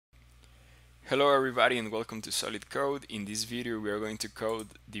Hello everybody and welcome to SolidCode. In this video we are going to code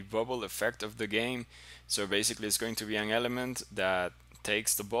the bubble effect of the game. So basically it's going to be an element that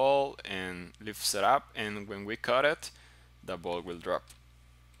takes the ball and lifts it up, and when we cut it, the ball will drop.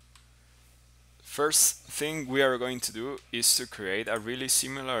 First thing we are going to do is to create a really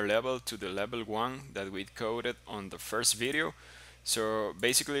similar level to the level 1 that we coded on the first video. So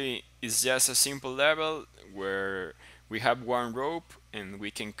basically it's just a simple level where we have one rope and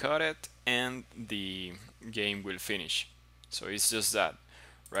we can cut it and the game will finish. So it's just that,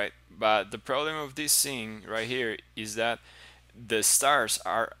 right? But the problem of this thing right here is that the stars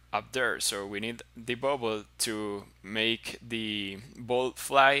are up there, so we need the bubble to make the ball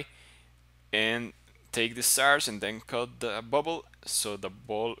fly and take the stars and then cut the bubble so the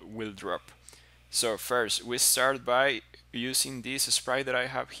ball will drop. So first we start by using this sprite that I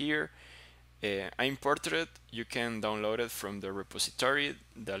have here. I imported it. You can download it from the repository.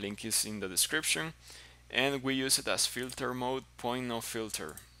 The link is in the description, and we use it as filter mode point no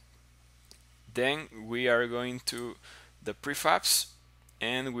filter. Then we are going to the prefabs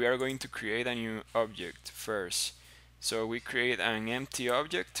and we are going to create a new object first. So we create an empty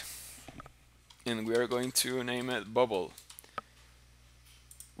object and we are going to name it bubble.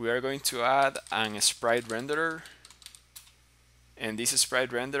 We are going to add an sprite renderer, and this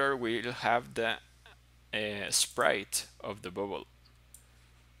sprite renderer will have the sprite of the bubble.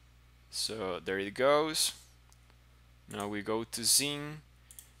 So there it goes. Now we go to Zing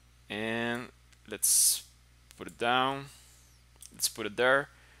and let's put it down. Let's put it there.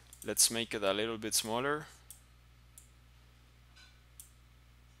 Let's make it a little bit smaller.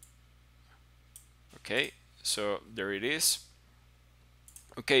 Okay, so there it is.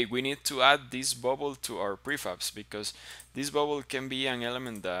 Okay, we need to add this bubble to our prefabs because this bubble can be an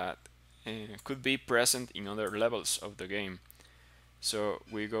element that could be present in other levels of the game. So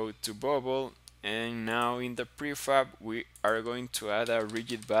we go to bubble, and now in the prefab we are going to add a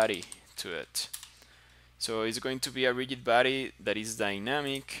rigid body to it. So it's going to be a rigid body that is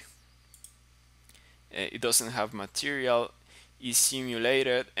dynamic. It doesn't have material, is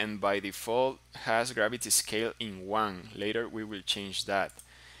simulated, and by default has gravity scale in 1. Later we will change that.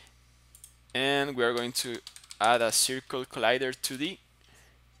 And we are going to add a circle collider 2D,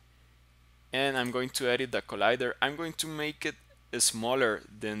 and I'm going to edit the collider. I'm going to make it smaller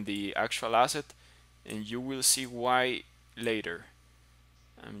than the actual asset, and you will see why later.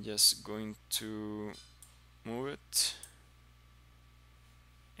 I'm just going to move it,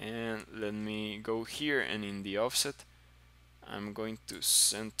 and let me go here, and in the offset I'm going to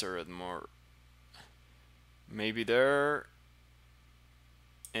center it more, maybe there,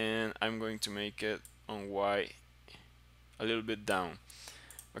 and I'm going to make it on Y a little bit down.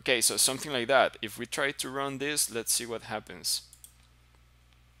 Okay, so something like that. If we try to run this, let's see what happens.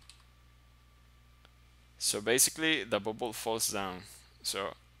 So basically the bubble falls down,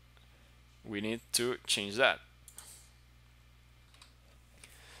 so we need to change that.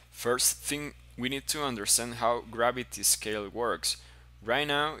 First thing, we need to understand how gravity scale works. Right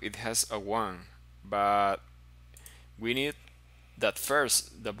now it has a 1, but we need that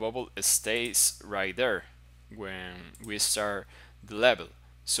first the bubble stays right there when we start the level.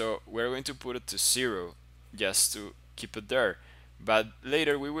 So we're going to put it to 0 just to keep it there, but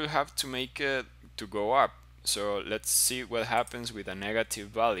later we will have to make it to go up. So let's see what happens with a negative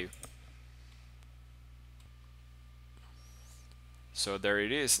value. So there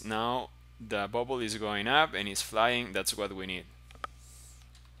it is. Now the bubble is going up and is flying. That's what we need.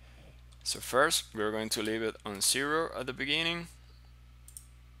 So first we're going to leave it on 0 at the beginning,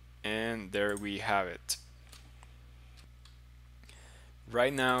 and there we have it.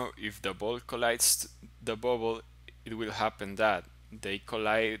 Right now, if the ball collides the bubble, it will happen that they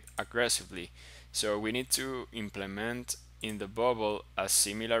collide aggressively. So we need to implement in the bubble a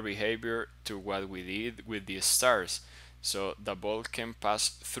similar behavior to what we did with the stars, so the ball can pass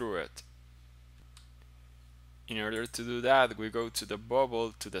through it. In order to do that, we go to the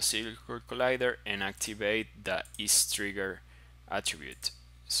bubble, to the circle collider, and activate the isTrigger attribute.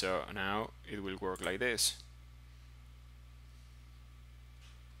 So now it will work like this.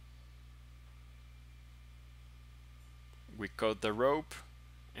 We cut the rope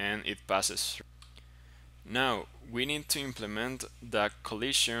and it passes through. Now we need to implement the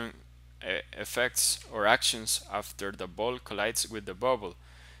collision effects or actions after the ball collides with the bubble.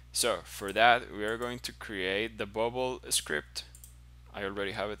 So for that we are going to create the bubble script. I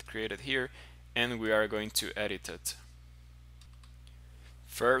already have it created here, and we are going to edit it.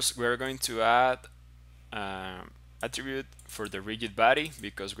 First we are going to add attribute for the rigid body,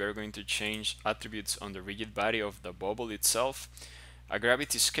 because we are going to change attributes on the rigid body of the bubble itself, a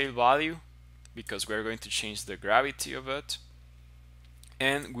gravity scale value, because we are going to change the gravity of it,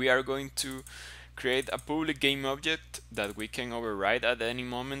 and we are going to create a public game object that we can override at any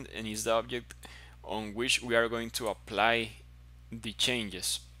moment, and is the object on which we are going to apply the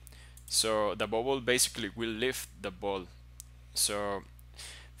changes. So the bubble basically will lift the ball. So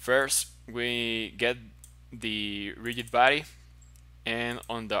first we get the rigid body, and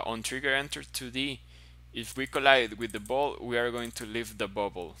on the onTrigger enter 2D, if we collide with the ball, we are going to lift the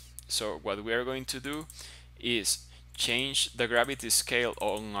bubble. So what we are going to do is change the gravity scale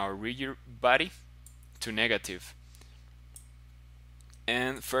on our rigid body to negative.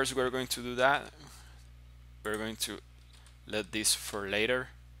 And first we're going to do that. We're going to let this for later.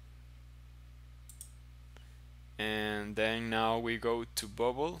 And then now we go to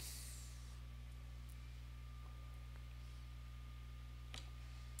bubble.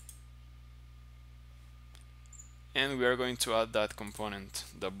 And we are going to add that component,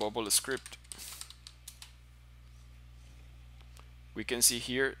 the bubble script. We can see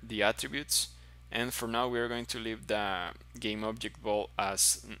here the attributes, and for now we are going to leave the game object ball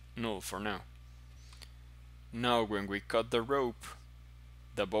as null for now. Now when we cut the rope,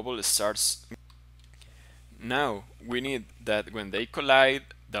 the bubble starts. Now we need that when they collide,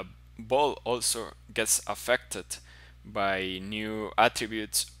 the ball also gets affected by new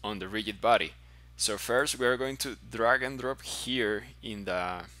attributes on the rigid body. So first we are going to drag and drop here in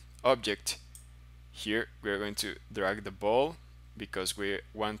the object. Here we are going to drag the ball because we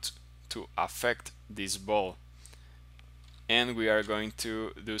want to affect this ball, and we are going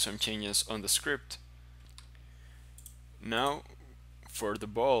to do some changes on the script. Now for the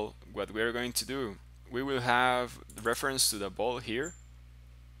ball, what we are going to do, we will have reference to the ball here,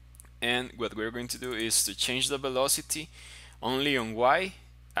 and what we're going to do is to change the velocity only on Y,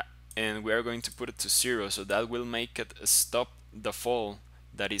 and we are going to put it to 0, so that will make it stop the fall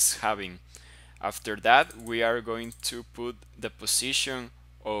that is having. After that we are going to put the position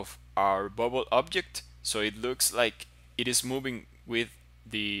of our bubble object so it looks like it is moving with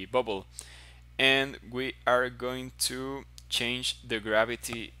the bubble, and we are going to change the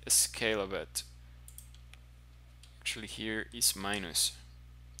gravity scale of it. Actually here is minus.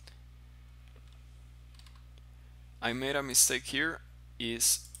 I made a mistake here,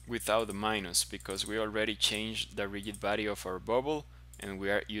 is without the minus, because we already changed the rigid body of our bubble and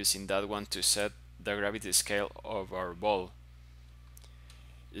we are using that one to set the gravity scale of our ball.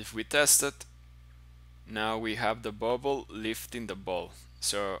 If we test it, now we have the bubble lifting the ball.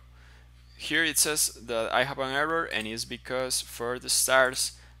 So here it says that I have an error, and it's because for the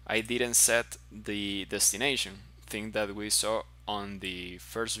stars I didn't set the destination thing that we saw on the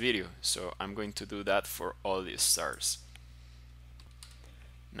first video. So I'm going to do that for all these stars.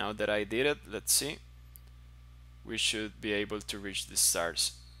 Now that I did it, let's see. We should be able to reach the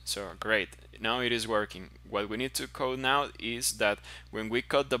stars. So great, now it is working. What we need to code now is that when we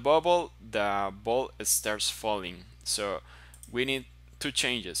cut the ball starts falling. So we need two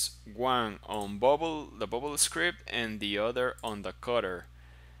changes, one on the bubble script, and the other on the cutter.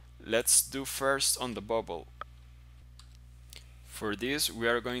 Let's do first on the bubble. For this we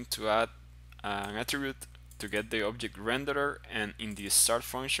are going to add an attribute to get the object renderer, and in the start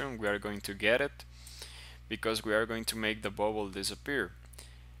function we are going to get it because we are going to make the bubble disappear.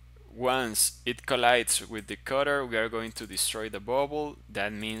 Once it collides with the cutter, we are going to destroy the bubble.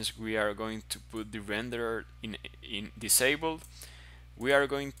 That means we are going to put the renderer in disabled. We are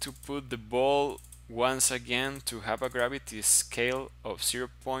going to put the ball once again to have a gravity scale of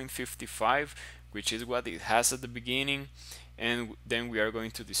 0.55, which is what it has at the beginning, and then we are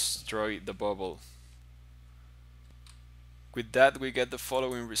going to destroy the bubble. With that we get the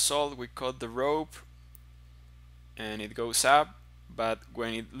following result. We cut the rope and it goes up, but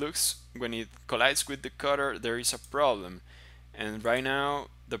when it collides with the cutter there is a problem, and right now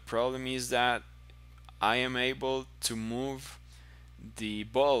the problem is that I am able to move the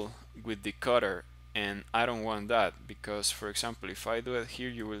ball with the cutter, and I don't want that, because for example if I do it here,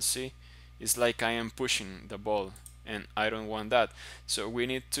 you will see it's like I am pushing the ball, and I don't want that. So we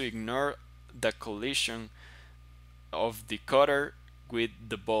need to ignore the collision of the cutter with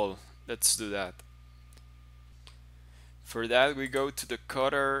the ball. Let's do that. For that we go to the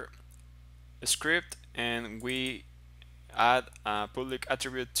cutter script and we add a public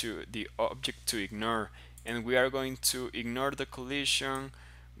attribute to the object to ignore, and we are going to ignore the collision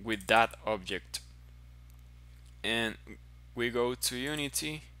with that object. And we go to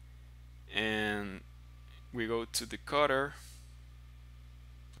Unity and we go to the cutter,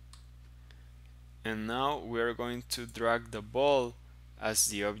 and now we are going to drag the ball as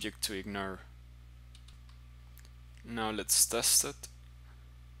the object to ignore. Now let's test it.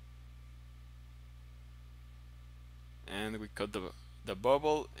 and we cut the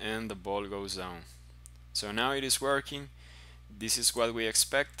bubble and the ball goes down. So now it is working. This is what we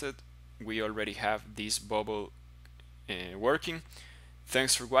expected. We already have this bubble working.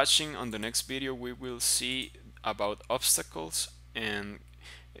 Thanks for watching. On the next video we will see about obstacles and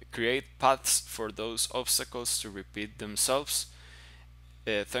create paths for those obstacles to repeat themselves.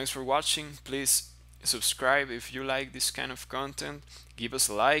 Thanks for watching. Please subscribe if you like this kind of content. Give us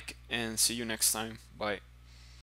a like and see you next time. Bye.